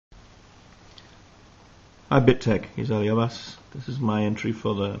Hi BitTech, here's Ali Abbas. This is my entry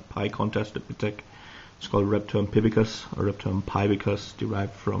for the pie contest at BitTech. It's called Repto-am-PI-bicus, or Repto-am-PI-bicus,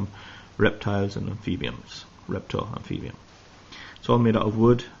 derived from reptiles and amphibians. Repto-amphibian. It's all made out of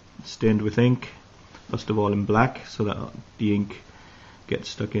wood, stained with ink, first of all in black, so that the ink gets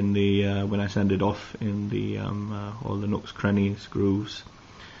stuck in the, when I send it off, in the all the nooks, crannies, grooves.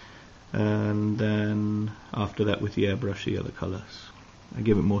 And then after that with the airbrush, the other colours. I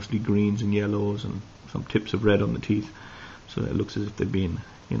give it mostly greens and yellows and some tips of red on the teeth, so that it looks as if they've been,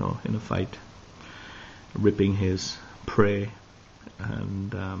 in a fight, ripping his prey.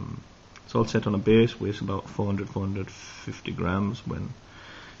 And it's all set on a base, weighs about 400-450 grams,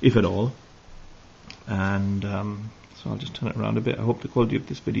 if at all. And so I'll just turn it around a bit. I hope the quality of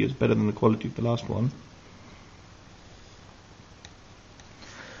this video is better than the quality of the last one.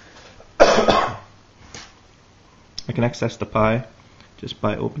 I can access the pie just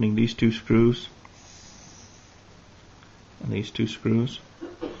by opening these two screws and these two screws,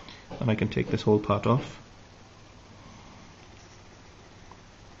 and I can take this whole part off.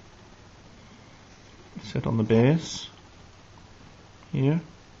 Set on the base here,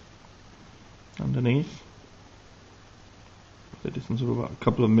 underneath, the distance of about a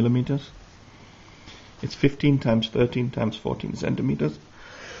couple of millimeters. It's 15 times 13 times 14 centimeters.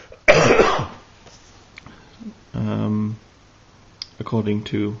 According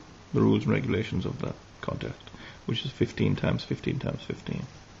to the rules and regulations of the contest, which is 15 times 15 times 15.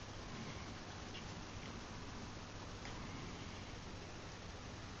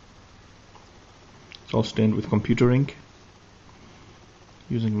 It's all stained with computer ink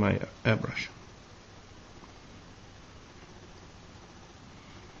using my airbrush.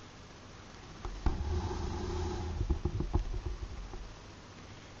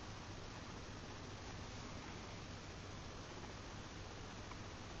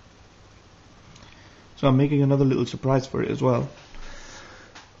 So I'm making another little surprise for it as well.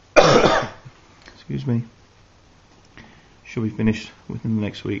 Excuse me. Should be finished within the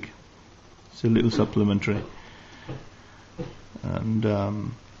next week. It's a little supplementary. And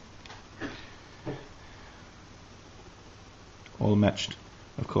all matched,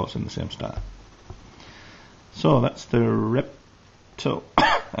 of course, in the same style. So that's the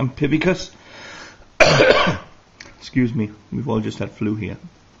Repto-am-PI-bicus. Excuse me, we've all just had flu here.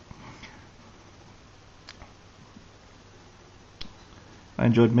 I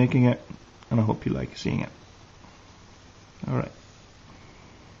enjoyed making it, and I hope you like seeing it. Alright.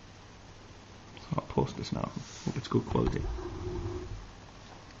 So I'll post this now. Hope it's good quality.